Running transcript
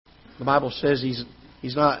the Bible says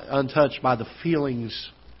He's not untouched by the feelings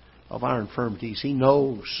of our infirmities. He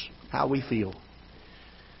knows how we feel.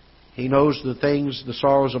 He knows the things, the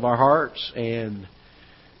sorrows of our hearts, and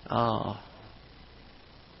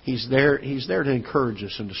He's there to encourage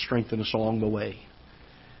us and to strengthen us along the way.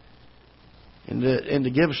 And to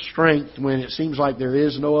give strength when it seems like there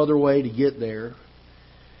is no other way to get there.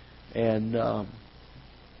 And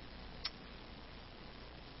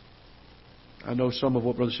I know some of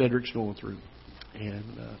what Brother Cedric's going through. And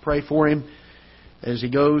pray for him as he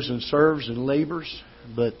goes and serves and labors.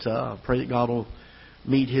 But pray that God will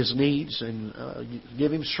meet his needs and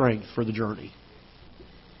give him strength for the journey.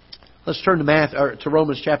 Let's turn to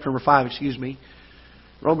Romans chapter number 5,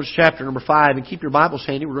 Romans chapter number 5, and keep your Bibles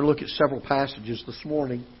handy. We're going to look at several passages this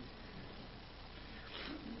morning.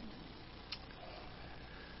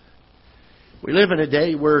 We live in a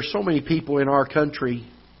day where so many people in our country,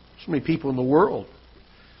 so many people in the world,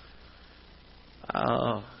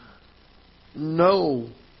 know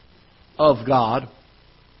of God.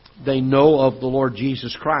 They know of the Lord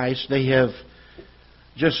Jesus Christ. They have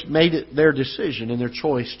just made it their decision and their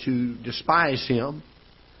choice to despise Him.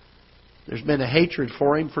 There's been a hatred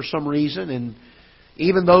for Him for some reason, and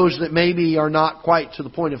even those that maybe are not quite to the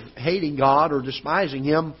point of hating God or despising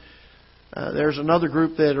Him, there's another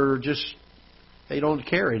group that are just, they don't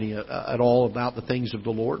care any at all about the things of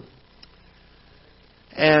the Lord.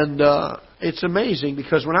 And it's amazing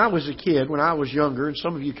because when I was a kid, when I was younger, and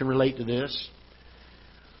some of you can relate to this,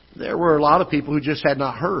 there were a lot of people who just had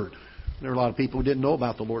not heard. There were a lot of people who didn't know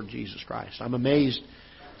about the Lord Jesus Christ. I'm amazed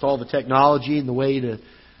with all the technology and the way to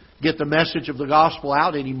get the message of the gospel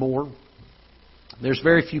out anymore. There's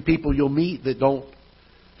very few people you'll meet that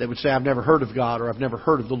would say, I've never heard of God or I've never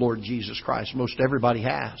heard of the Lord Jesus Christ. Most everybody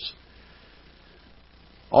has.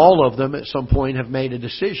 All of them at some point have made a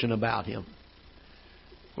decision about Him.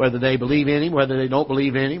 Whether they believe in Him, whether they don't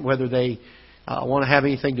believe in Him, whether they want to have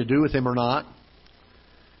anything to do with Him or not.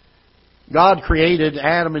 God created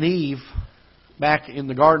Adam and Eve back in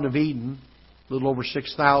the Garden of Eden a little over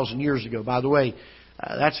 6,000 years ago. By the way,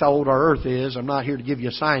 that's how old our earth is. I'm not here to give you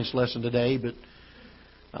a science lesson today, but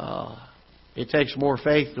it takes more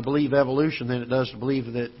faith to believe evolution than it does to believe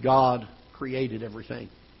that God created everything.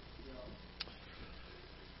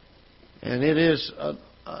 And it is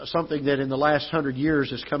something that in the last 100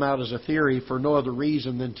 years has come out as a theory for no other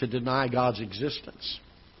reason than to deny God's existence.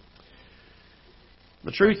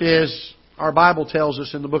 The truth is, our Bible tells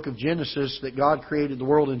us in the book of Genesis that God created the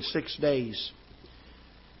world in 6 days.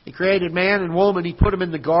 He created man and woman. He put them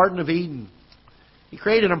in the Garden of Eden. He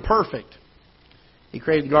created them perfect. He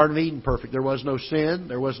created the Garden of Eden perfect. There was no sin.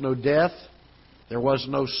 There was no death. There was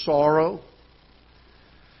no sorrow.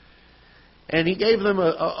 And He gave them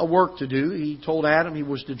a work to do. He told Adam he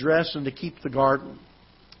was to dress and to keep the garden.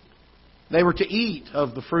 They were to eat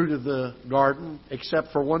of the fruit of the garden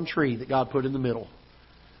except for one tree that God put in the middle.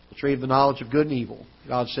 The tree of the knowledge of good and evil.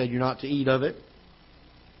 God said you're not to eat of it.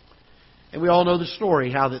 And we all know the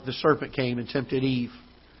story, how that the serpent came and tempted Eve.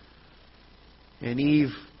 And Eve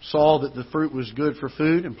saw that the fruit was good for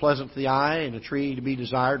food and pleasant to the eye and a tree to be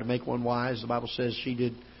desired to make one wise. The Bible says she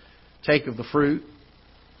did take of the fruit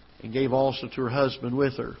and gave also to her husband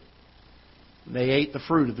with her. And they ate the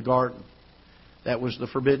fruit of the garden. That was the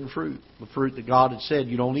forbidden fruit. The fruit that God had said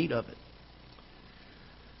you don't eat of it.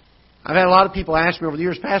 I've had a lot of people ask me over the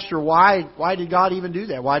years, Pastor, why did God even do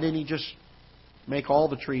that? Why didn't He just make all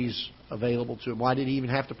the trees available to Him? Why did He even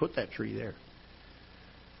have to put that tree there?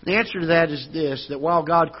 The answer to that is this, that while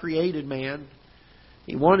God created man,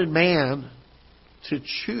 He wanted man to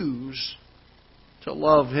choose to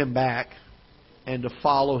love Him back and to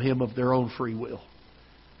follow Him of their own free will.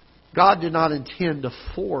 God did not intend to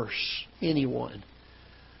force anyone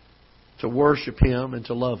to worship Him and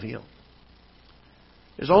to love Him.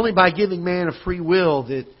 It's only by giving man a free will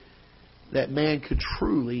that man could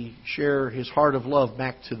truly share his heart of love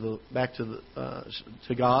back to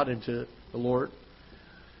God and to the Lord.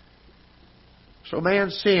 So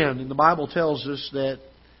man sinned, and the Bible tells us that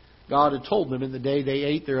God had told them in the day they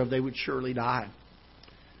ate thereof they would surely die.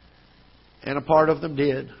 And a part of them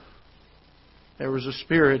did. There was a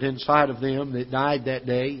spirit inside of them that died that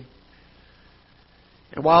day.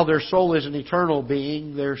 And while their soul is an eternal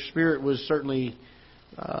being, their spirit was certainly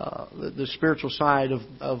the spiritual side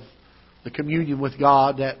of the communion with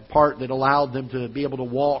God, that part that allowed them to be able to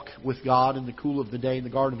walk with God in the cool of the day in the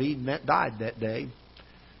Garden of Eden, that died that day.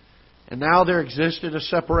 And now there existed a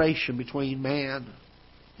separation between man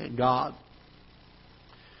and God.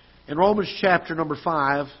 In Romans chapter number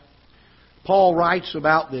 5, Paul writes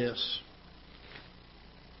about this.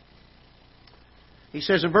 He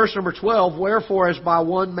says in verse number 12, "Wherefore as by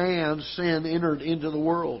one man sin entered into the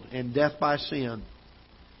world, and death by sin."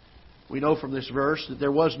 We know from this verse that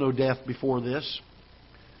there was no death before this.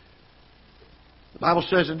 The Bible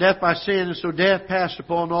says, "And death by sin, and so death passed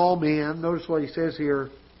upon all men." Notice what he says here.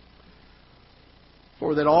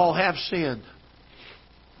 "For that all have sinned."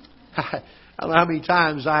 I don't know how many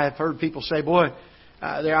times I have heard people say, boy,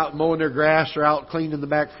 they're out mowing their grass, or out cleaning the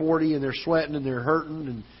back 40, and they're sweating and they're hurting.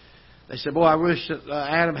 And they say, boy, I wish that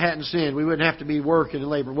Adam hadn't sinned. We wouldn't have to be working and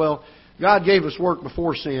labor. Well, God gave us work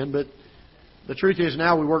before sin, but the truth is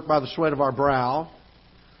now we work by the sweat of our brow.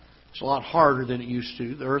 It's a lot harder than it used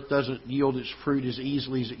to. The earth doesn't yield its fruit as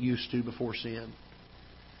easily as it used to before sin.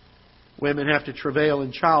 Women have to travail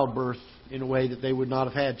in childbirth in a way that they would not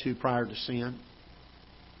have had to prior to sin.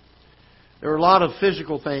 There are a lot of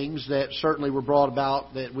physical things that certainly were brought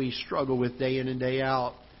about that we struggle with day in and day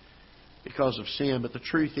out because of sin. But the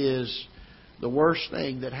truth is, the worst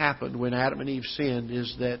thing that happened when Adam and Eve sinned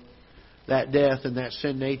is that death and that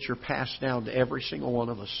sin nature passed down to every single one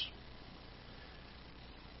of us.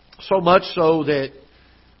 So much so that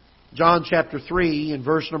John chapter 3 and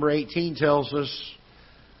verse number 18 tells us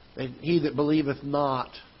that he that believeth not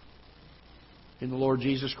in the Lord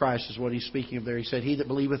Jesus Christ is what he's speaking of there. He said, "He that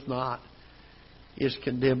believeth not is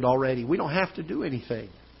condemned already." We don't have to do anything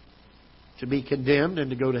to be condemned and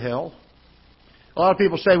to go to hell. A lot of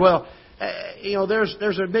people say, well,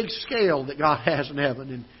 there's a big scale that God has in heaven,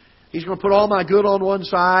 and He's going to put all my good on one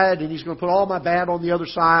side, and He's going to put all my bad on the other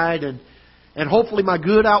side, and hopefully my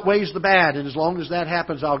good outweighs the bad, and as long as that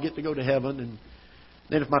happens, I'll get to go to heaven. And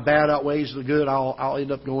then if my bad outweighs the good, I'll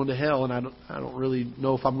end up going to hell, and I don't really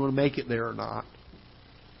know if I'm going to make it there or not.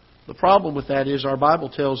 The problem with that is our Bible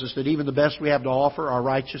tells us that even the best we have to offer, our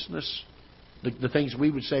righteousness, the things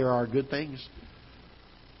we would say are our good things,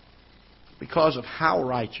 because of how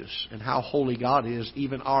righteous and how holy God is,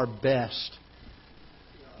 even our best,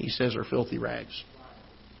 He says, are filthy rags.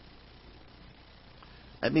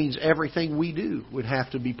 That means everything we do would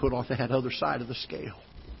have to be put on that other side of the scale.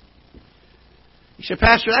 You say,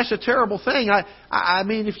 "Pastor, that's a terrible thing." I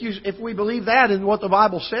mean, if we believe that and what the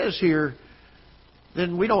Bible says here,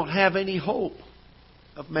 then we don't have any hope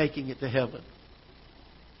of making it to heaven.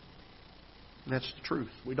 And that's the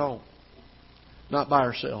truth. We don't. Not by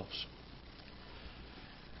ourselves.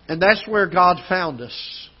 And that's where God found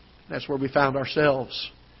us. That's where we found ourselves.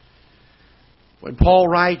 When Paul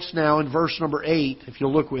writes now in verse number 8, if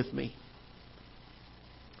you'll look with me.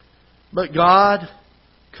 "But God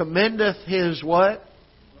commendeth His" what?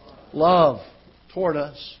 Love toward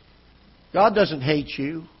us. God doesn't hate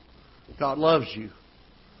you. God loves you.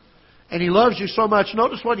 And He loves you so much.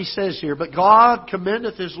 Notice what He says here. "But God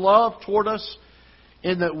commendeth His love toward us,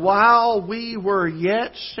 in that while we were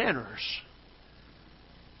yet sinners,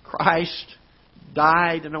 Christ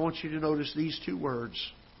died," and I want you to notice these two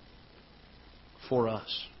words, "for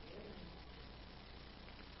us."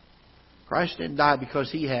 Christ didn't die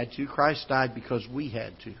because He had to. Christ died because we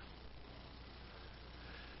had to.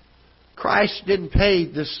 Christ didn't pay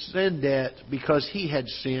the sin debt because He had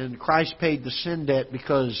sinned. Christ paid the sin debt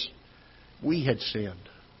because we had sinned.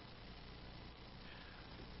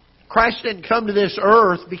 Christ didn't come to this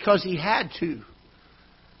earth because He had to.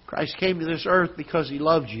 Christ came to this earth because He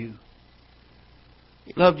loved you.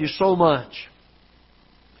 He loved you so much.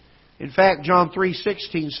 In fact, John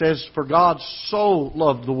 3:16 says, "For God so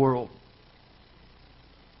loved the world."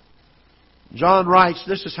 John writes,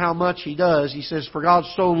 this is how much He does. He says, "For God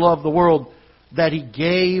so loved the world that He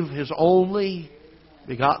gave His only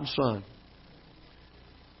begotten Son.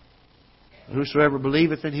 Whosoever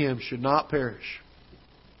believeth in Him should not perish,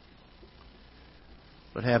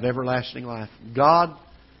 but have everlasting life." God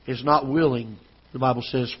is not willing, the Bible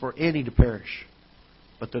says, for any to perish,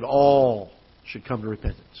 but that all should come to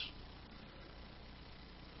repentance.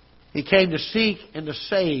 He came to seek and to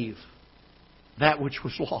save that which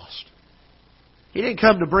was lost. He didn't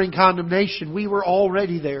come to bring condemnation. We were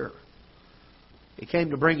already there. He came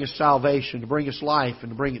to bring us salvation, to bring us life, and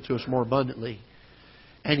to bring it to us more abundantly.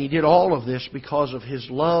 And He did all of this because of His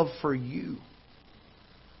love for you.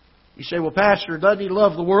 You say, "Well, Pastor, doesn't He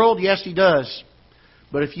love the world?" Yes, He does.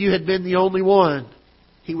 But if you had been the only one,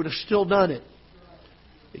 He would have still done it.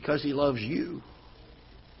 Because He loves you.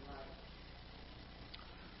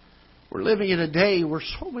 We're living in a day where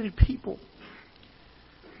so many people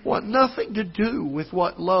want nothing to do with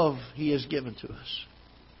what love He has given to us.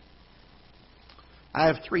 I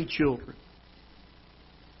have 3 children.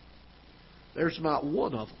 There's not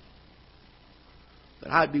one of them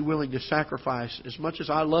that I'd be willing to sacrifice. As much as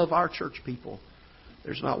I love our church people,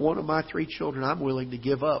 there's not one of my 3 children I'm willing to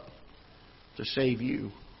give up to save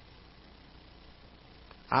you.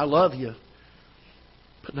 I love you,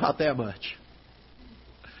 but not that much.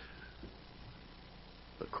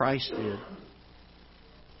 But Christ did.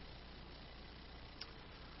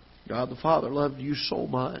 God the Father loved you so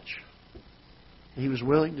much. He was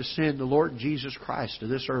willing to send the Lord Jesus Christ to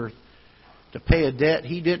this earth to pay a debt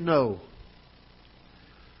He didn't owe.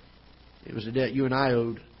 It was a debt you and I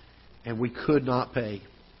owed, and we could not pay.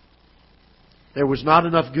 There was not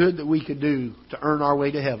enough good that we could do to earn our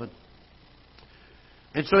way to heaven.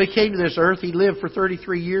 And so He came to this earth. He lived for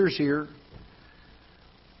 33 years here.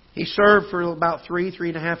 He served for about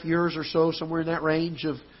 3.5 years or so, somewhere in that range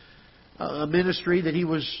of a ministry that He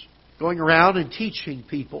was going around and teaching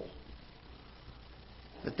people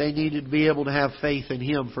that they needed to be able to have faith in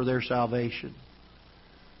Him for their salvation.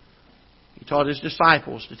 He taught His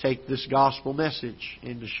disciples to take this gospel message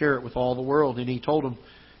and to share it with all the world. And He told them,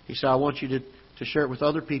 He said, I want you to share it with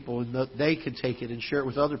other people, and that they can take it and share it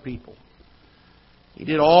with other people. He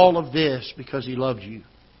did all of this because He loved you.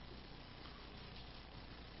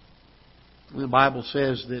 The Bible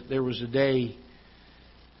says that there was a day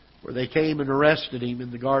where they came and arrested Him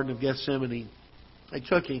in the Garden of Gethsemane. They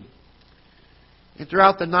took Him. And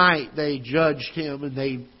throughout the night they judged Him and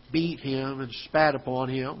they beat Him and spat upon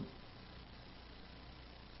Him.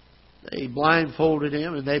 They blindfolded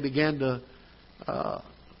Him and they began to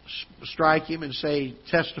strike Him and say,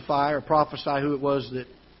 testify or prophesy who it was that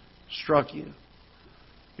struck you.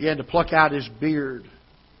 Began to pluck out His beard.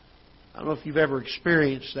 I don't know if you've ever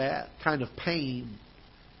experienced that kind of pain.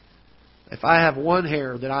 If I have one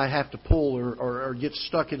hair that I have to pull or get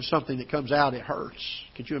stuck in something that comes out, it hurts.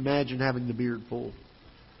 Could you imagine having the beard pulled?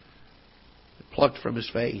 Plucked from His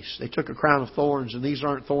face. They took a crown of thorns, and these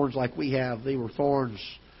aren't thorns like we have. They were thorns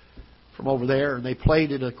from over there, and they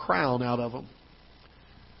plaited a crown out of them.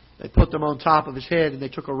 They put them on top of His head, and they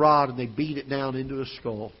took a rod and they beat it down into His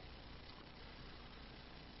skull.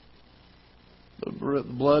 The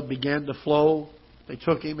blood began to flow. They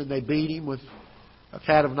took Him and they beat Him with a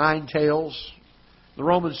cat of nine tails. The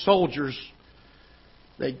Roman soldiers,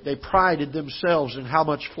 they prided themselves in how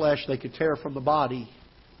much flesh they could tear from the body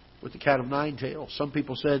with the cat of nine tails. Some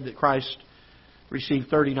people said that Christ received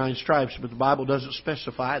 39 stripes, but the Bible doesn't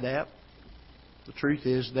specify that. The truth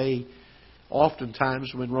is, they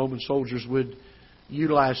oftentimes, when Roman soldiers would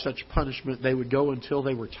utilize such punishment, they would go until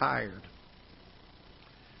they were tired.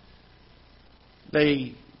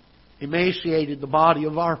 They emaciated the body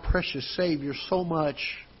of our precious Savior so much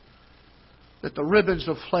that the ribbons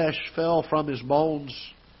of flesh fell from His bones.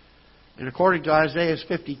 And according to Isaiah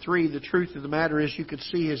 53, the truth of the matter is you could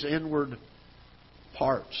see His inward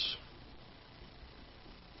parts.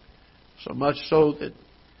 So much so that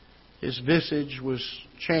His visage was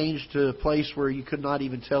changed to a place where you could not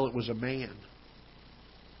even tell it was a man.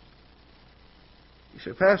 You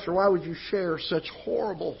say, Pastor, why would you share such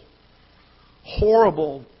horrible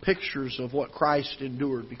pictures of what Christ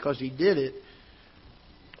endured? Because He did it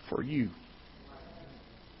for you.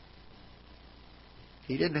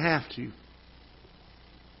 He didn't have to.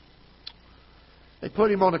 They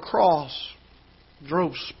put Him on a cross,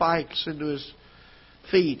 drove spikes into His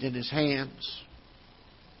feet and His hands.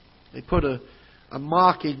 They put a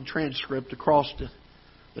mocking transcript across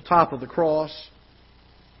the top of the cross.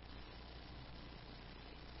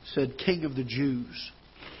 It said, King of the Jews.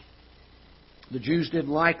 The Jews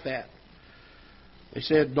didn't like that. They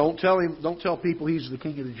said, don't tell people He's the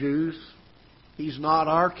King of the Jews. He's not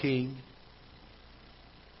our King.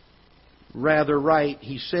 Rather right,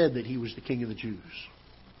 He said that He was the King of the Jews.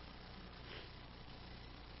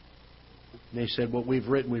 And they said, what we've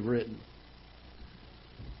written, we've written.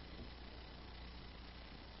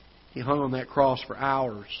 He hung on that cross for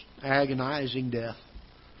hours, agonizing death.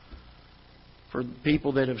 For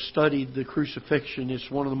people that have studied the crucifixion, it's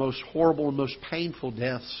one of the most horrible and most painful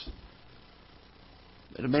deaths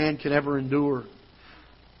that a man can ever endure.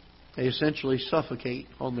 They essentially suffocate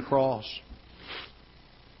on the cross.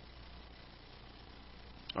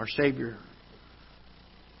 Our Savior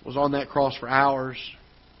was on that cross for hours.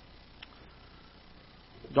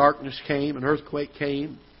 Darkness came, an earthquake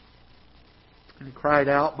came, and He cried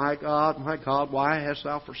out, my God, why hast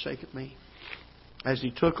Thou forsaken me? As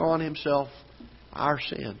He took on Himself our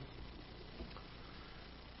sin.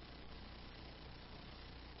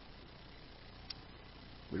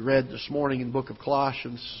 We read this morning in the book of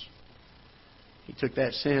Colossians, He took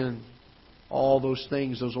that sin, all those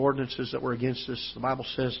things, those ordinances that were against us, the Bible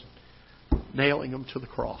says, nailing them to the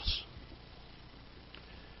cross.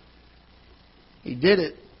 He did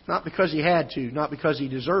it not because He had to, not because He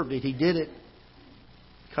deserved it. He did it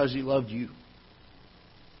because He loved you.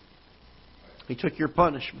 He took your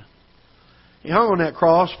punishment. He hung on that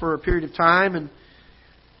cross for a period of time, and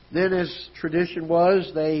Then, as tradition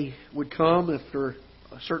was, they would come after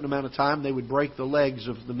a certain amount of time. They would break the legs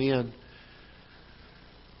of the men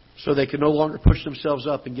so they could no longer push themselves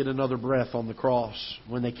up and get another breath on the cross.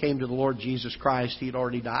 When they came to the Lord Jesus Christ, He had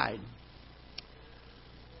already died.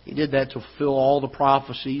 He did that to fulfill all the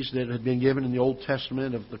prophecies that had been given in the Old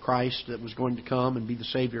Testament of the Christ that was going to come and be the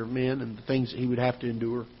Savior of men and the things that He would have to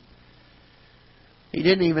endure. He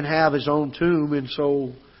didn't even have His own tomb, and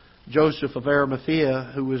so Joseph of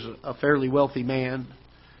Arimathea, who was a fairly wealthy man,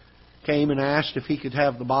 came and asked if he could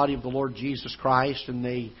have the body of the Lord Jesus Christ, and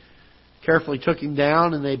they carefully took Him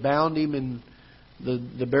down and they bound Him in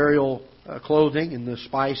the burial clothing and the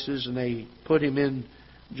spices, and they put Him in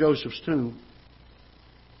Joseph's tomb.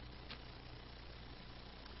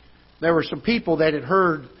 There were some people that had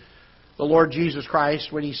heard the Lord Jesus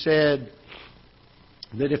Christ when He said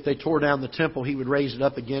that if they tore down the temple, He would raise it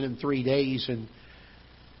up again in 3 days. And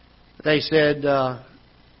they said,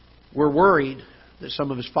 we're worried that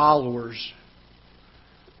some of His followers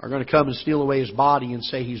are going to come and steal away His body and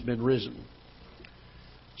say He's been risen.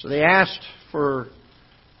 So they asked for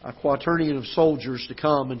a quaternion of soldiers to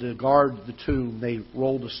come and to guard the tomb. They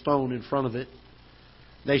rolled a stone in front of it.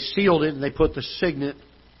 They sealed it and they put the signet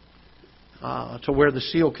to where the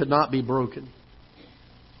seal could not be broken.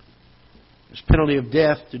 It's penalty of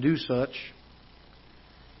death to do such.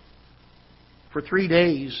 For 3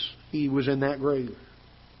 days He was in that grave.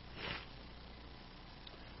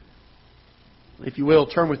 If you will,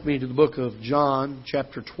 turn with me to the book of John,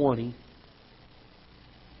 chapter 20.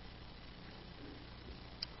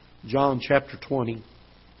 John, chapter 20.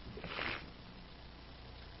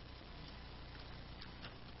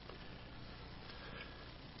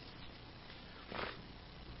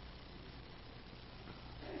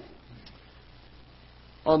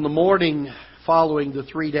 On the morning following the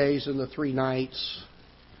 3 days and the 3 nights,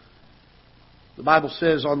 the Bible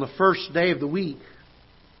says, on the first day of the week,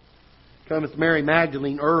 cometh Mary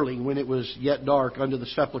Magdalene early, when it was yet dark, unto the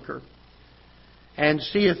sepulchre, and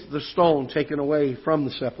seeth the stone taken away from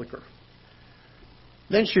the sepulchre.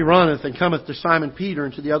 Then she runneth and cometh to Simon Peter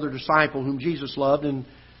and to the other disciple whom Jesus loved, and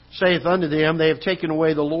saith unto them, They have taken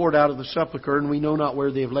away the Lord out of the sepulchre, and we know not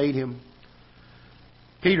where they have laid Him.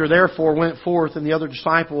 Peter therefore went forth and the other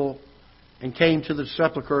disciple and came to the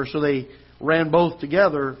sepulchre. So they ran both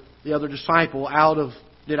together. The other disciple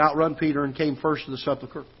did outrun Peter and came first to the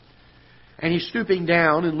sepulchre. And he, stooping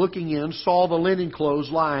down and looking in, saw the linen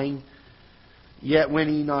clothes lying, yet went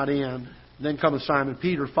he not in. Then cometh Simon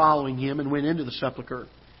Peter following him, and went into the sepulchre,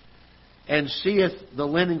 and seeth the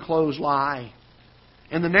linen clothes lie,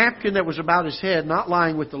 and the napkin that was about his head not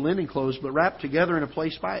lying with the linen clothes, but wrapped together in a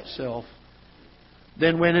place by itself.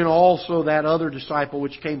 Then went in also that other disciple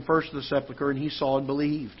which came first to the sepulchre, and he saw and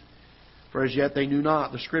believed. For as yet they knew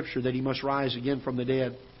not the Scripture, that He must rise again from the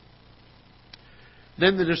dead.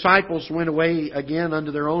 Then the disciples went away again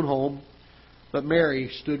unto their own home, but Mary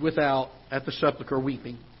stood without at the sepulchre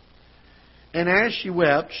weeping. And as she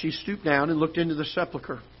wept, she stooped down and looked into the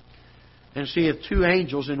sepulchre, and seeth 2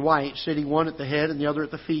 angels in white, sitting one at the head and the other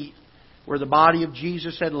at the feet, where the body of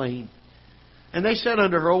Jesus had lain. And they said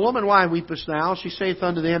unto her, Woman, why weepest thou? She saith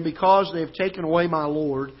unto them, Because they have taken away my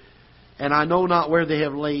Lord, and I know not where they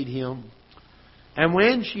have laid Him. And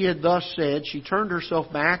when she had thus said, she turned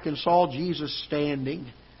herself back and saw Jesus standing.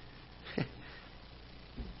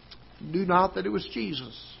 Knew not that it was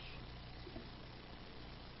Jesus.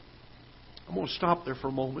 I'm going to stop there for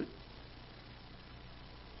a moment.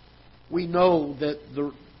 We know that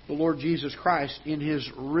the Lord Jesus Christ, in His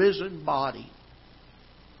risen body,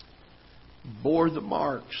 bore the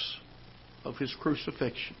marks of His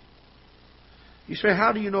crucifixion. You say,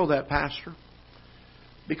 how do you know that, Pastor?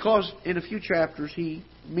 Because in a few chapters He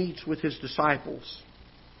meets with His disciples.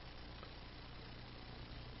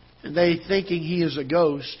 And they, thinking He is a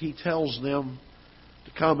ghost, He tells them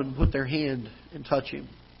to come and put their hand and touch Him.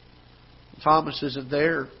 Thomas isn't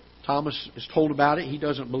there. Thomas is told about it. He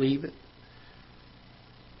doesn't believe it.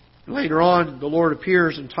 Later on, the Lord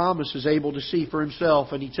appears and Thomas is able to see for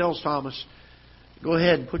himself, and He tells Thomas, Go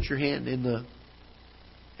ahead and put your hand in the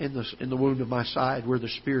wound of my side where the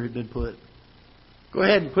spear had been put. Go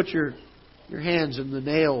ahead and put your hands in the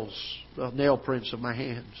nails, the nail prints of my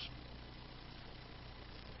hands.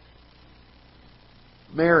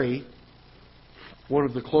 Mary, one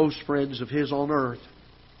of the close friends of His on earth,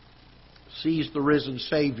 sees the risen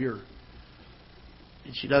Savior,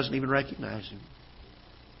 and she doesn't even recognize Him.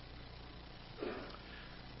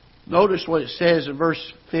 Notice what it says in verse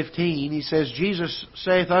 15. He says, Jesus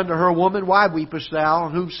saith unto her, Woman, why weepest thou?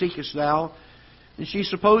 Whom seekest thou? And she,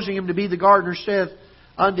 supposing Him to be the gardener, saith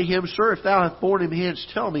unto Him, Sir, if thou hast borne Him hence,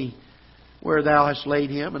 tell me, where thou hast laid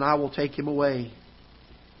him, and I will take him away.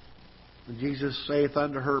 And Jesus saith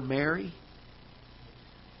unto her, Mary.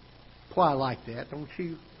 Boy, I like that, don't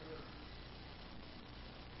you?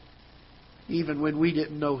 Even when we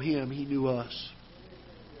didn't know him, he knew us.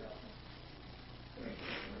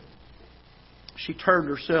 She turned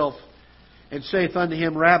herself and saith unto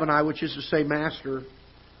him, Rabboni, which is to say, Master.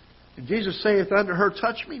 And Jesus saith unto her,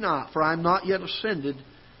 Touch me not, for I am not yet ascended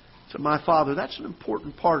to my Father. That's an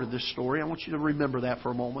important part of this story. I want you to remember that for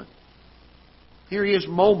a moment. Here he is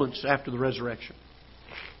moments after the resurrection.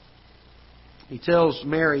 He tells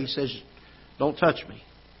Mary, he says, Don't touch me.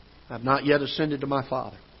 I have not yet ascended to my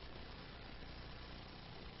Father.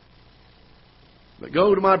 But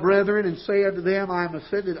go to my brethren and say unto them, I am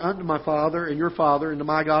ascended unto my Father and your Father, and to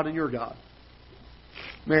my God and your God.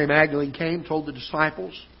 Mary Magdalene came, told the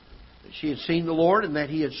disciples that she had seen the Lord and that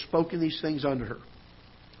He had spoken these things unto her.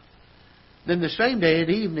 Then the same day at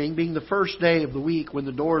evening, being the first day of the week, when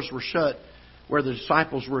the doors were shut, where the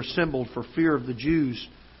disciples were assembled for fear of the Jews,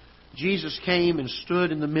 Jesus came and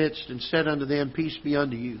stood in the midst and said unto them, Peace be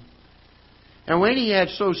unto you. And when He had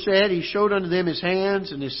so said, He showed unto them His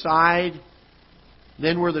hands and His side.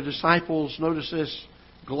 Then were the disciples, notice this,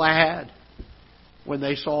 glad when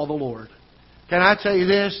they saw the Lord. Can I tell you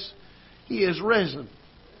this? He is risen.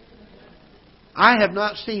 I have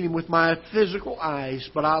not seen Him with my physical eyes,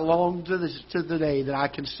 but I long to the day that I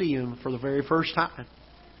can see Him for the very first time.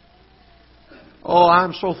 Oh,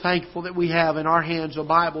 I'm so thankful that we have in our hands a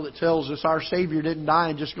Bible that tells us our Savior didn't die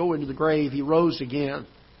and just go into the grave. He rose again.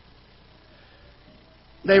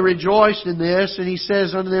 They rejoiced in this, and He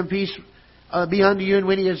says unto them, Peace be unto you. And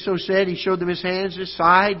when He had so said, He showed them His hands, His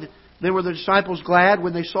side. Then were the disciples glad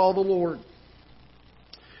when they saw the Lord.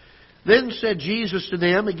 Then said Jesus to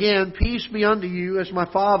them again, Peace be unto you, as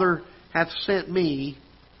my Father hath sent me,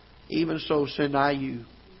 even so send I you.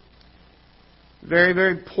 Very,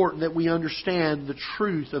 very important that we understand the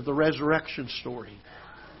truth of the resurrection story.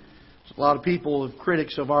 A lot of people,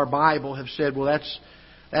 critics of our Bible, have said, well,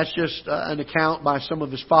 that's just an account by some of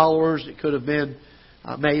His followers. It could have been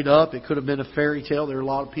made up. It could have been a fairy tale. There are a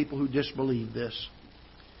lot of people who disbelieve this.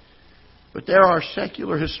 But there are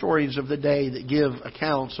secular historians of the day that give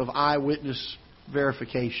accounts of eyewitness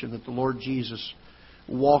verification that the Lord Jesus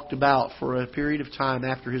walked about for a period of time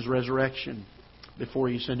after His resurrection before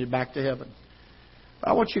He ascended back to heaven.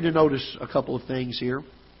 I want you to notice a couple of things here.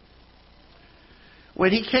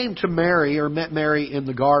 When He came to Mary, or met Mary in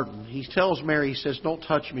the garden, He tells Mary, He says, Don't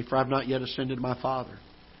touch me, for I have not yet ascended to my Father.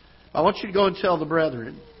 I want you to go and tell the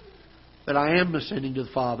brethren that I am ascending to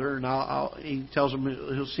the Father. And He tells them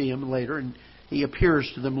He'll see them later, and He appears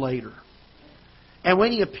to them later. And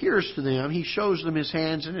when He appears to them, He shows them His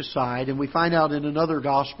hands and His side. And we find out in another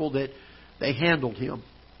gospel that they handled Him.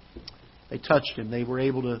 They touched Him. They were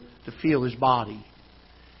able to feel His body.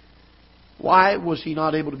 Why was He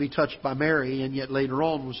not able to be touched by Mary, and yet later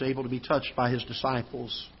on was able to be touched by His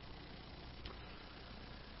disciples?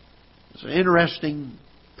 It's an interesting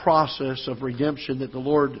process of redemption that the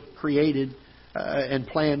Lord created and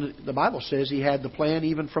planned. The Bible says He had the plan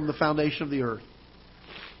even from the foundation of the earth.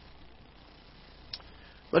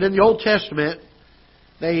 But in the Old Testament,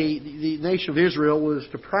 the nation of Israel was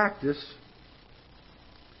to practice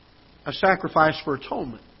a sacrifice for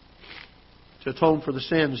atonement, to atone for the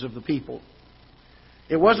sins of the people.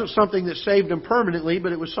 It wasn't something that saved them permanently,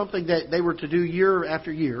 but it was something that they were to do year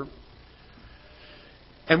after year.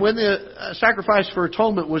 And when the sacrifice for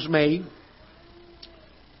atonement was made,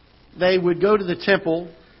 they would go to the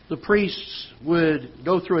temple. The priests would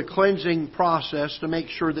go through a cleansing process to make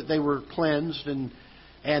sure that they were cleansed and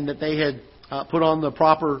that they had put on the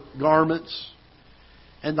proper garments.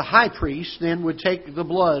 And the high priest then would take the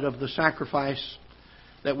blood of the sacrifice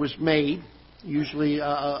that was made, usually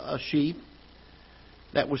a sheep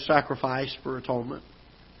that was sacrificed for atonement.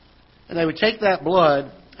 And they would take that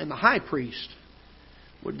blood, and the high priest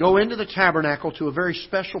would go into the tabernacle to a very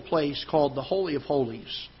special place called the Holy of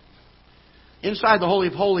Holies. Inside the Holy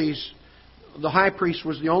of Holies, the high priest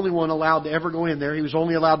was the only one allowed to ever go in there. He was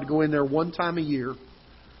only allowed to go in there one time a year.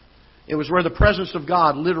 It was where the presence of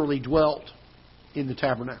God literally dwelt in the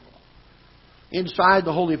tabernacle. Inside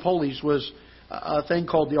the Holy of Holies was a thing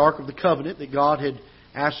called the Ark of the Covenant that God had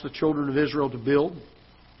asked the children of Israel to build.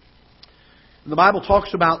 And the Bible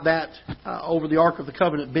talks about that over the Ark of the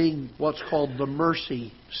Covenant being what's called the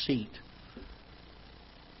mercy seat.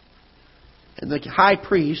 And the high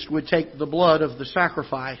priest would take the blood of the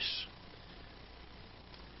sacrifice.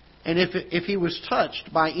 And if he was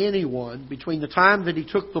touched by anyone between the time that he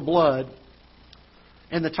took the blood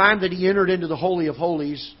and the time that he entered into the Holy of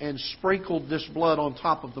Holies and sprinkled this blood on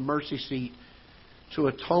top of the mercy seat, to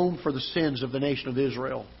atone for the sins of the nation of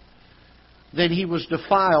Israel, then he was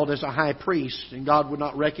defiled as a high priest, and God would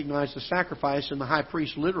not recognize the sacrifice, and the high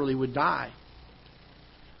priest literally would die.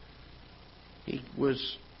 He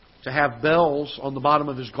was to have bells on the bottom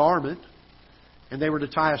of his garment, and they were to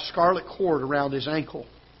tie a scarlet cord around his ankle.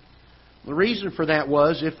 The reason for that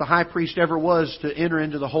was, if the high priest ever was to enter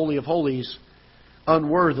into the Holy of Holies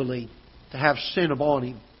unworthily, to have sin upon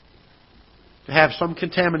him, to have some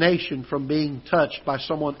contamination from being touched by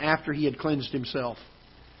someone after he had cleansed himself,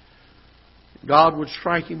 God would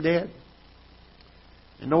strike him dead.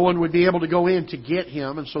 And no one would be able to go in to get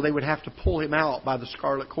him, and so they would have to pull him out by the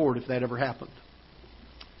scarlet cord if that ever happened.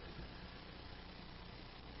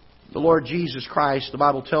 The Lord Jesus Christ, the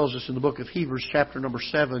Bible tells us in the book of Hebrews chapter number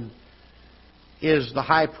 7, is the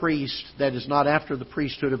high priest that is not after the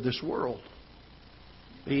priesthood of this world.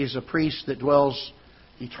 He is a priest that dwells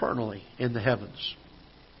eternally in the heavens.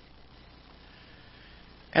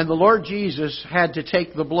 And the Lord Jesus had to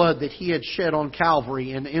take the blood that He had shed on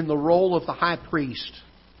Calvary, and in the role of the high priest,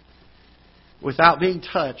 without being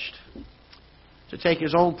touched, to take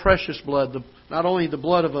His own precious blood, not only the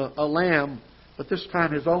blood of a lamb, but this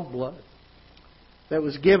time His own blood, that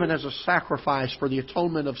was given as a sacrifice for the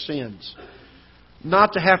atonement of sins.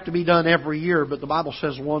 Not to have to be done every year, but the Bible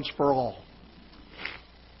says once for all.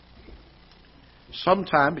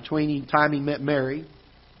 Sometime between the time He met Mary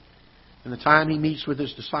and the time He meets with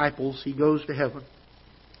His disciples, He goes to heaven.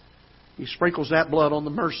 He sprinkles that blood on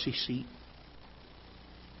the mercy seat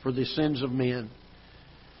for the sins of men.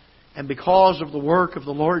 And because of the work of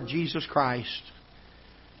the Lord Jesus Christ,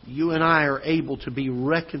 you and I are able to be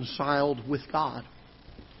reconciled with God.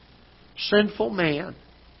 Sinful man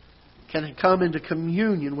can come into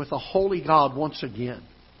communion with a holy God once again.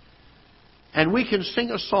 And we can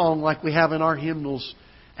sing a song like we have in our hymnals.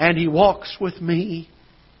 And He walks with me,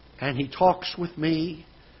 and He talks with me,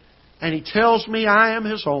 and He tells me I am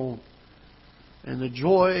His own. And the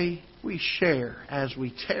joy we share as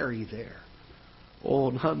we tarry there,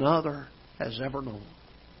 none other has ever known.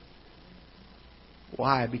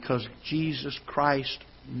 Why? Because Jesus Christ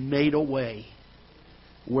made a way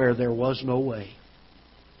where there was no way.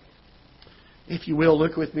 If you will,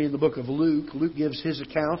 look with me in the book of Luke. Luke gives his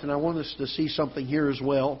account, and I want us to see something here as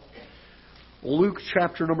well. Luke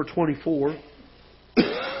chapter number 24.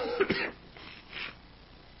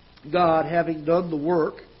 God having done the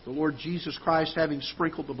work, the Lord Jesus Christ having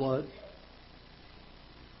sprinkled the blood,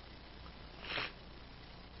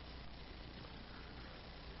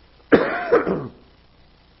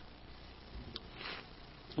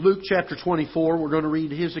 Luke chapter 24, we're going to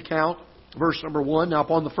read his account, verse number 1. Now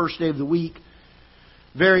upon the first day of the week,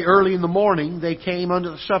 very early in the morning, they came unto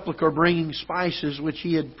the sepulchre, bringing spices which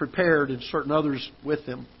He had prepared, and certain others with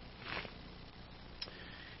them.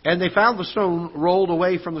 And they found the stone rolled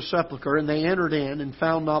away from the sepulchre, and they entered in, and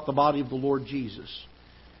found not the body of the Lord Jesus.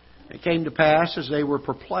 It came to pass, as they were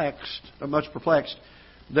much perplexed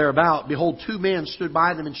thereabout, behold, two men stood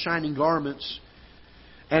by them in shining garments.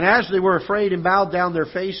 And as they were afraid and bowed down their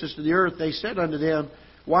faces to the earth, they said unto them,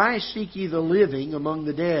 Why seek ye the living among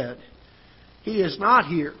the dead? He is not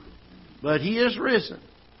here, but He is risen.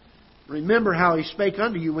 Remember how He spake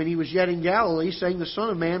unto you when He was yet in Galilee, saying, The Son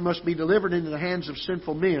of Man must be delivered into the hands of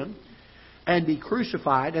sinful men, and be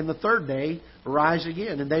crucified, and the third day rise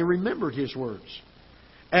again. And they remembered His words,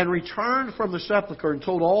 and returned from the sepulchre, and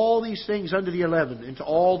told all these things unto the 11, and to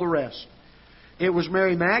all the rest. It was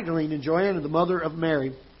Mary Magdalene and Joanna, the mother of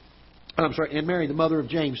Mary, and Mary, the mother of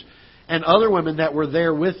James, and other women that were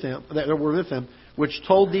there with them, which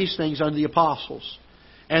told these things unto the apostles.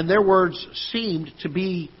 And their words seemed to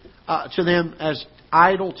be to them as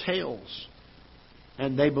idle tales,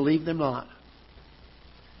 and they believed them not.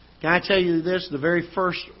 Can I tell you this? The very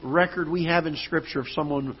first record we have in Scripture of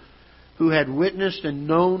someone who had witnessed and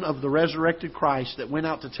known of the resurrected Christ that went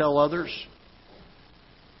out to tell others,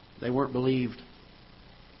 they weren't believed.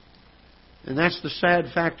 And that's the sad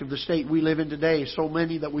fact of the state we live in today. So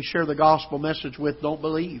many that we share the gospel message with don't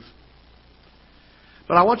believe.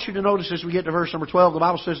 But I want you to notice as we get to verse number 12, the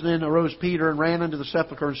Bible says, Then arose Peter and ran unto the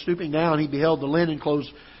sepulchre, and stooping down, he beheld the linen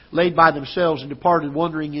clothes laid by themselves, and departed,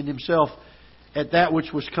 wondering in himself at that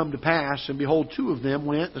which was come to pass. And behold, two of them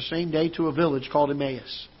went the same day to a village called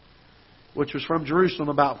Emmaus, which was from Jerusalem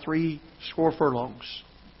about 60 furlongs.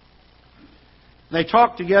 They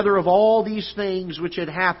talked together of all these things which had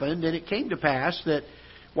happened, and it came to pass that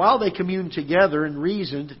while they communed together and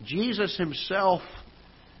reasoned, Jesus Himself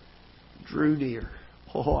drew near.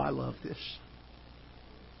 Oh, I love this.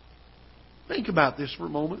 Think about this for a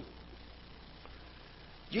moment.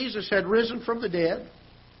 Jesus had risen from the dead.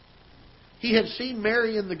 He had seen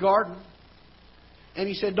Mary in the garden. And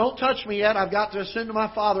He said, don't touch me yet. I've got to ascend to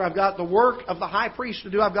my Father. I've got the work of the high priest to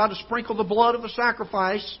do. I've got to sprinkle the blood of the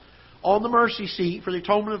sacrifice on the mercy seat for the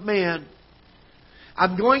atonement of man.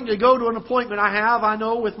 I'm going to go to an appointment I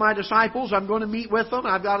know, with my disciples. I'm going to meet with them.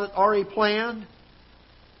 I've got it already planned.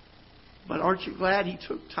 But aren't you glad He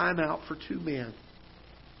took time out for two men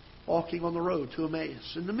walking on the road to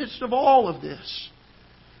Emmaus? In the midst of all of this,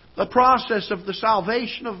 the process of the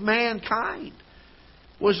salvation of mankind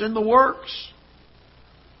was in the works.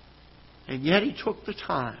 And yet He took the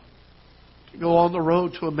time to go on the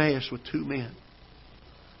road to Emmaus with two men.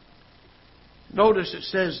 Notice it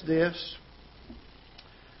says this,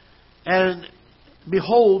 and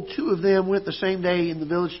behold, two of them went the same day in the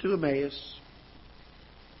village to Emmaus,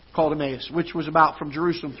 called Emmaus, which was about from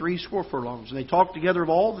Jerusalem 60 furlongs. And they talked together of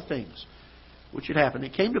all the things which had happened.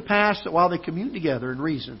 It came to pass that while they communed together and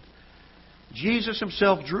reasoned, Jesus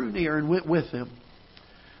Himself drew near and went with them.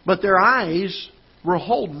 But their eyes were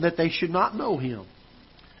holden that they should not know Him.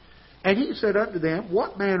 And He said unto them,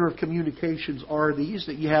 what manner of communications are these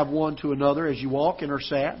that ye have one to another as you walk and are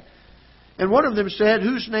sad? And one of them said,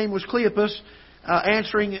 whose name was Cleopas,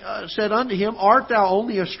 answering, said unto him, art thou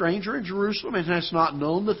only a stranger in Jerusalem, and hast not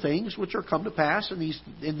known the things which are come to pass in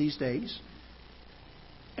these days?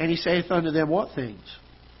 And He saith unto them, what things?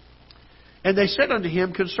 And they said unto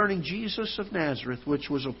Him, concerning Jesus of Nazareth, which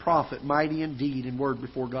was a prophet, mighty in deed and word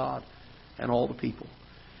before God and all the people.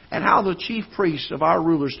 And how the chief priests of our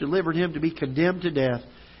rulers delivered Him to be condemned to death,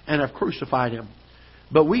 and have crucified Him.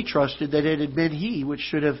 But we trusted that it had been He which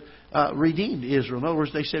should have redeemed Israel. In other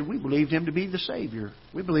words, they said, we believed Him to be the Savior.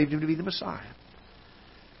 We believed Him to be the Messiah.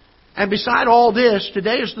 And beside all this,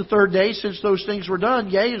 today is the third day since those things were done.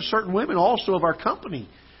 Yea, and certain women also of our company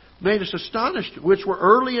made us astonished, which were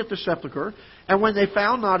early at the sepulchre. And when they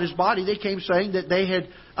found not His body, they came saying that they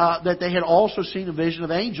had also seen a vision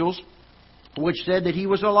of angels, which said that He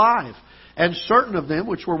was alive. And certain of them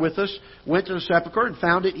which were with us went to the sepulchre and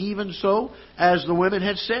found it even so as the women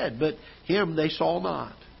had said, but Him they saw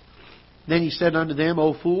not. Then He said unto them,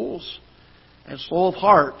 O fools, and slow of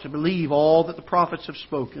heart to believe all that the prophets have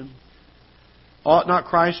spoken. Ought not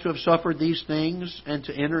Christ to have suffered these things and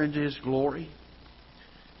to enter into His glory?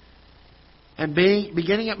 And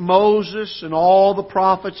beginning at Moses and all the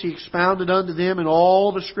prophets, He expounded unto them in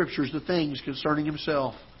all the Scriptures the things concerning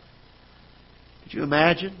Himself. Could you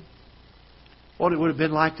imagine what it would have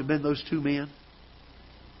been like to have been those two men?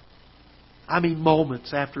 I mean,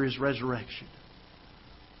 moments after His resurrection.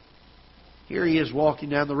 Here He is walking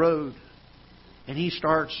down the road, and He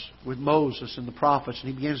starts with Moses and the prophets, and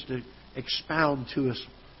He begins to expound to us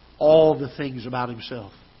all the things about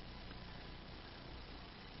Himself.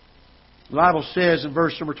 The Bible says in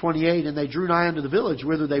verse number 28, and they drew nigh unto the village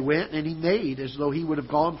whither they went, and He made as though He would have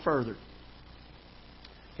gone further.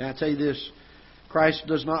 Can I tell you this? Christ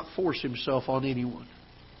does not force Himself on anyone.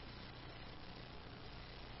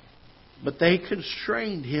 But they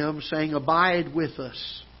constrained Him, saying, abide with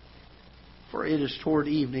us, for it is toward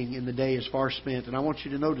evening, and the day is far spent. And I want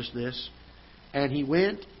you to notice this. And He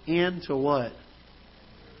went in to what?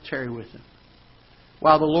 Tarry with them.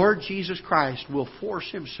 While the Lord Jesus Christ will force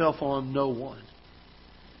Himself on no one,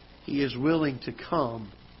 He is willing to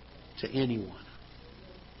come to anyone.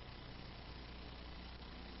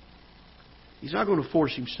 He's not going to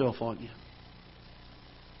force Himself on you.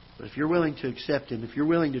 But if you're willing to accept Him, if you're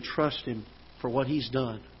willing to trust Him for what He's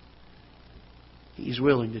done, He's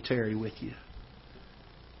willing to tarry with you.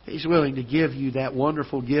 He's willing to give you that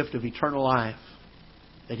wonderful gift of eternal life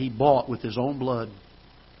that He bought with His own blood.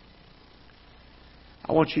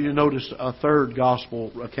 I want you to notice a third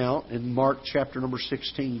gospel account in Mark chapter number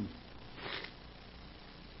 16.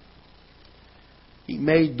 He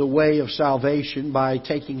made the way of salvation by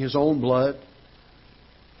taking His own blood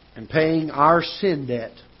and paying our sin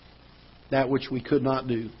debt, that which we could not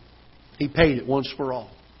do. He paid it once for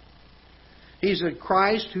all. He's a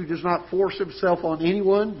Christ who does not force Himself on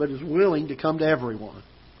anyone, but is willing to come to everyone.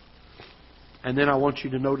 And then I want you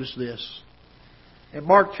to notice this. In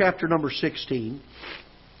Mark chapter number 16,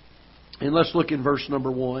 and let's look in verse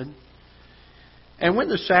number 1. And when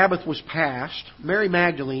the Sabbath was past, Mary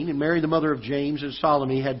Magdalene and Mary the mother of James and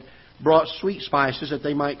Salome had brought sweet spices that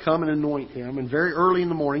they might come and anoint Him. And very early in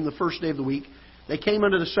the morning, the first day of the week, they came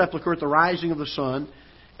unto the sepulchre at the rising of the sun.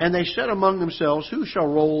 And they said among themselves, who shall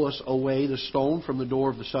roll us away the stone from the door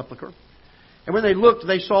of the sepulchre? And when they looked,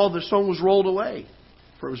 they saw the stone was rolled away,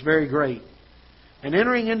 for it was very great. And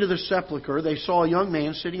entering into the sepulchre, they saw a young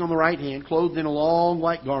man sitting on the right hand, clothed in a long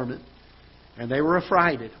white garment. And they were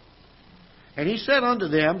affrighted. And He said unto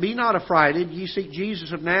them, be not affrighted, ye seek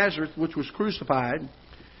Jesus of Nazareth, which was crucified.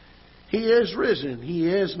 He is risen, He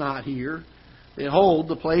is not here. Behold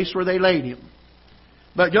the place where they laid him.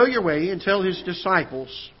 But go your way and tell his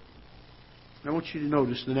disciples. I want you to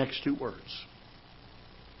notice the next two words.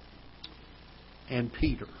 And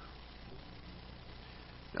Peter.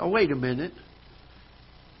 Now wait a minute.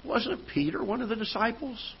 Wasn't Peter one of the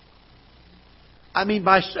disciples? I mean,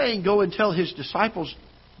 by saying go and tell his disciples,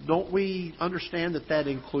 don't we understand that that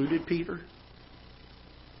included Peter?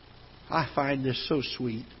 I find this so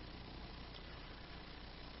sweet.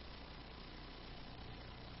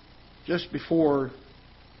 Just before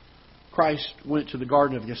Christ went to the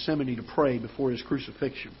Garden of Gethsemane to pray before His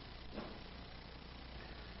crucifixion,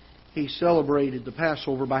 He celebrated the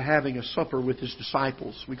Passover by having a supper with His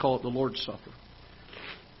disciples. We call it the Lord's Supper.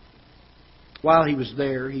 While He was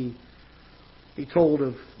there, He told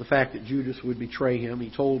of the fact that Judas would betray Him. He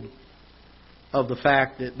told of the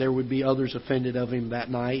fact that there would be others offended of Him that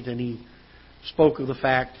night. And He spoke of the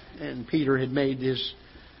fact, and Peter had made his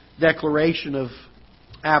declaration of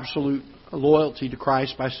absolute loyalty to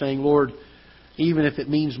Christ by saying, Lord, even if it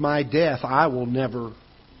means my death, I will never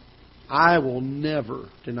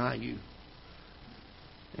deny you.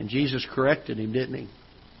 And Jesus corrected him, didn't He?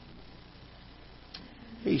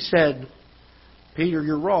 He said, Peter,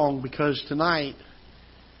 you're wrong, because tonight,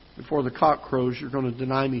 before the cock crows, you're going to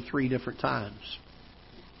deny me 3 different times.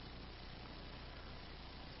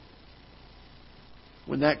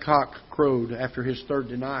 When that cock crowed after his third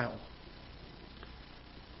denial,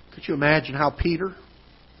 could you imagine how Peter's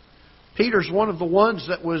one of the ones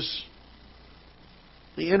that was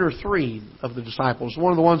the inner 3 of the disciples,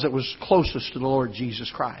 one of the ones that was closest to the Lord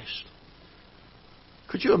Jesus Christ.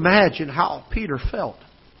 Could you imagine how Peter felt?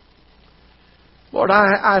 Lord,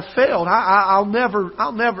 I failed. I'll never.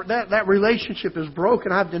 That relationship is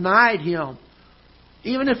broken. I've denied Him.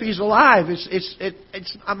 Even if He's alive,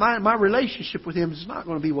 my relationship with Him is not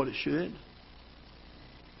going to be what it should.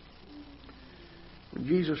 When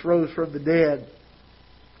Jesus rose from the dead,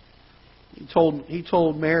 He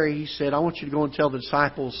told Mary, He said, I want you to go and tell the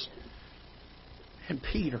disciples and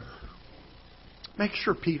Peter. Make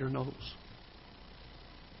sure Peter knows.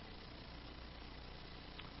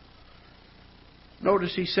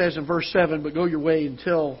 Notice He says in verse 7, but go your way and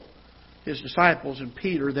tell His disciples and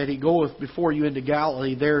Peter that He goeth before you into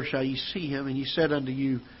Galilee. There shall ye see Him. And He said unto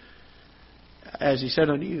you, as He said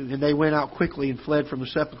unto you. And they went out quickly and fled from the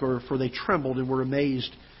sepulchre, for they trembled and were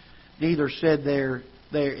amazed. Neither said they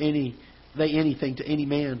anything to any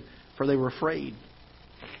man, for they were afraid.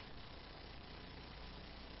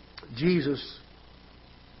 Jesus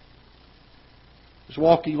was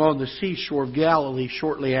walking on the seashore of Galilee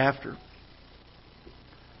shortly after.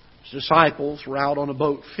 His disciples were out on a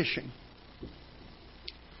boat fishing.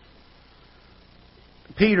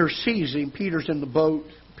 Peter sees Him. Peter's in the boat.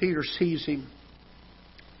 Peter sees Him.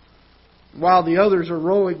 While the others are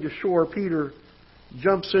rowing to shore, Peter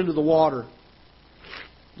jumps into the water.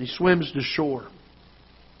 He swims to shore.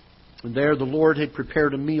 And there the Lord had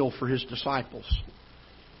prepared a meal for His disciples.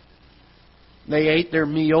 They ate their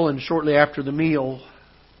meal, and shortly after the meal,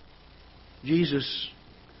 Jesus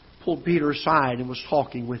pulled Peter aside and was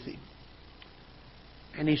talking with him.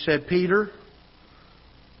 And He said, Peter,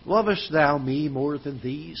 lovest thou me more than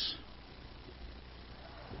these?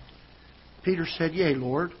 Peter said, Yea,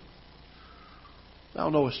 Lord. Thou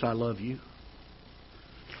knowest I love you.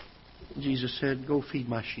 Jesus said, go feed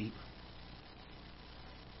my sheep.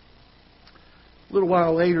 A little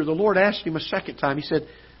while later, the Lord asked him a second time. He said,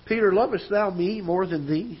 Peter, lovest thou me more than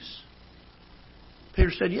these?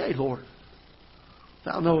 Peter said, Yea, Lord.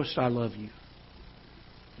 Thou knowest I love you.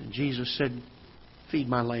 And Jesus said, feed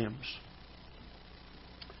my lambs.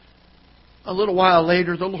 A little while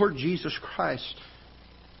later, the Lord Jesus Christ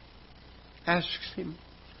asks him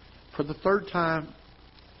for the third time,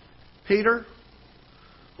 Peter,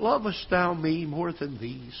 lovest thou me more than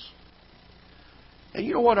these? And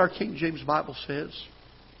you know what our King James Bible says?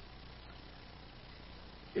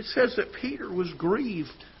 It says that Peter was grieved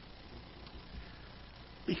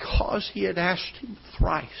because he had asked him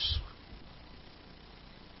thrice.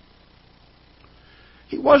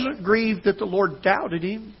 He wasn't grieved that the Lord doubted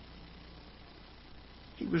him.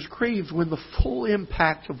 He was grieved when the full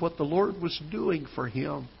impact of what the Lord was doing for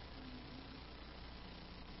him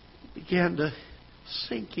began to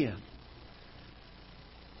sink in.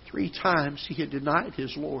 3 times he had denied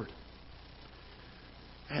his Lord.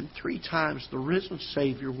 And 3 times the risen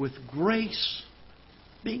Savior, with grace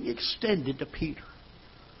being extended to Peter,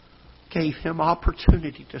 gave him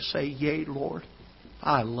opportunity to say, Yea, Lord,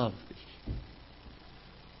 I love thee.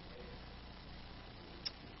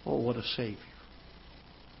 Oh, what a Savior.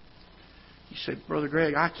 He said, Brother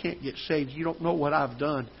Greg, I can't get saved. You don't know what I've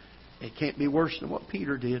done. It can't be worse than what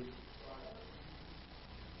Peter did.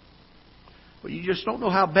 Well, you just don't know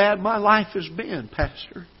how bad my life has been,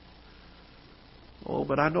 Pastor. Oh,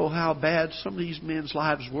 but I know how bad some of these men's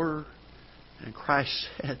lives were. And Christ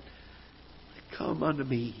said, come unto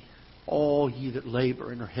me, all ye that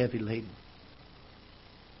labor and are heavy laden.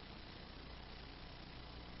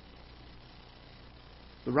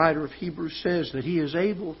 The writer of Hebrews says that He is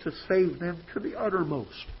able to save them to the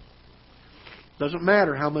uttermost. Doesn't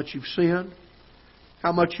matter how much you've sinned,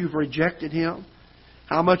 how much you've rejected Him,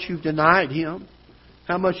 how much you've denied Him,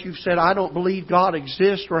 how much you've said, I don't believe God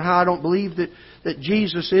exists, or how I don't believe that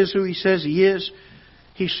Jesus is who He says He is.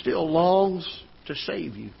 He still longs to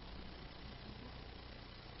save you.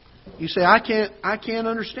 You say, I can't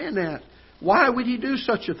understand that. Why would He do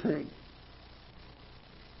such a thing?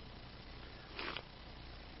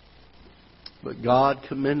 But God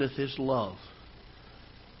commendeth His love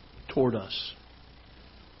toward us,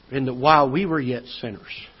 in that while we were yet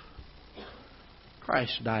sinners,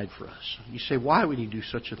 Christ died for us. You say, why would He do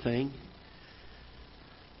such a thing?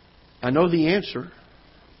 I know the answer,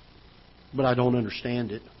 but I don't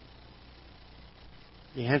understand it.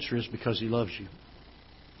 The answer is because He loves you.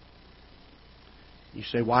 You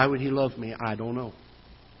say, why would He love me? I don't know.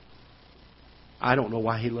 I don't know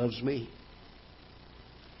why He loves me.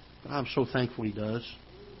 But I'm so thankful He does.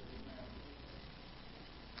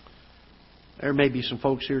 There may be some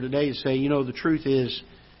folks here today that say, the truth is,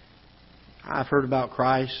 I've heard about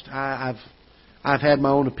Christ. I've had my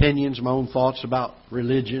own opinions, my own thoughts about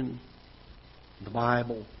religion, the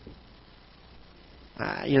Bible.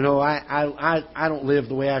 I don't live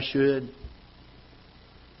the way I should.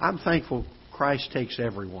 I'm thankful Christ takes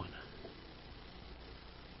everyone.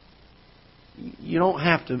 You don't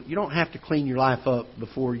have to clean your life up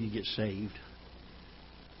before you get saved.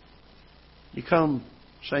 You come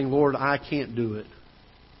saying, Lord, I can't do it.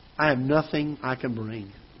 I have nothing I can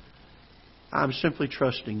bring. I'm simply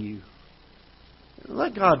trusting You.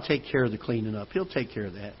 Let God take care of the cleaning up. He'll take care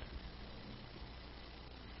of that.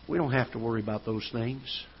 We don't have to worry about those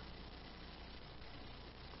things.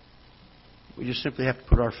 We just simply have to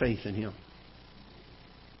put our faith in Him.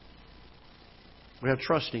 We have to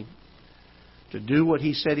trust Him to do what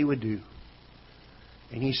He said He would do.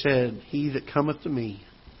 And He said, He that cometh to me,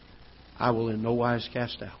 I will in no wise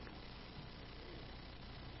cast out.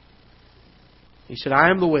 He said, I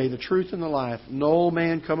am the way, the truth, and the life. No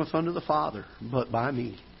man cometh unto the Father but by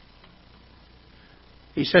me.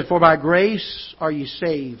 He said, for by grace are ye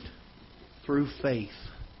saved through faith.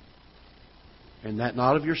 And that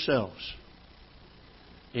not of yourselves.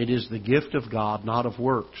 It is the gift of God, not of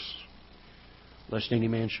works, lest any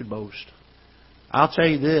man should boast. I'll tell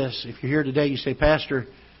you this, if you're here today, you say, Pastor,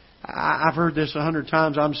 I've heard this 100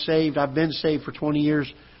 times, I'm saved, I've been saved for 20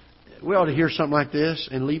 years. We ought to hear something like this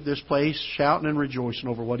and leave this place shouting and rejoicing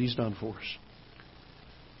over what He's done for us.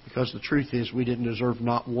 Because the truth is, we didn't deserve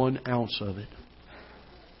not 1 ounce of it.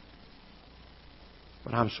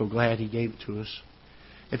 But I'm so glad He gave it to us.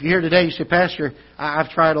 If you're here today, you say, Pastor, I've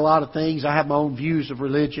tried a lot of things. I have my own views of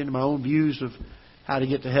religion, my own views of how to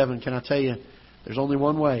get to heaven. Can I tell you, there's only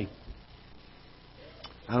one way.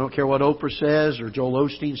 I don't care what Oprah says or Joel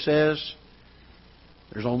Osteen says.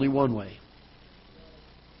 There's only one way.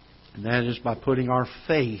 And that is by putting our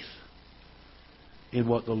faith in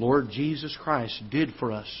what the Lord Jesus Christ did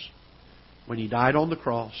for us when He died on the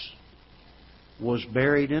cross, was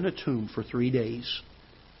buried in a tomb for 3 days,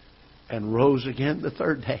 and rose again the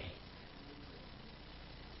 3rd day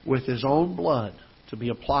with His own blood to be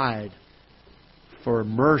applied for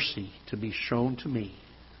mercy to be shown to me.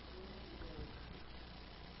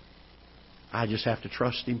 I just have to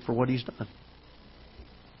trust Him for what He's done.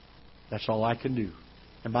 That's all I can do.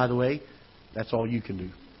 And by the way, that's all you can do.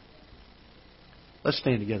 Let's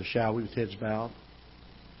stand together, shall we, with heads bowed.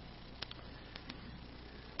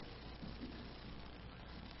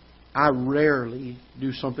 I rarely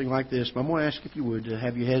do something like this, but I'm going to ask if you would to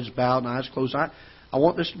have your heads bowed and eyes closed. I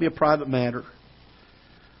want this to be a private matter.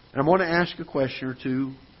 And I'm going to ask a question or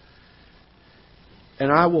two.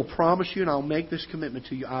 And I will promise you, and I'll make this commitment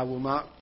to you, I will not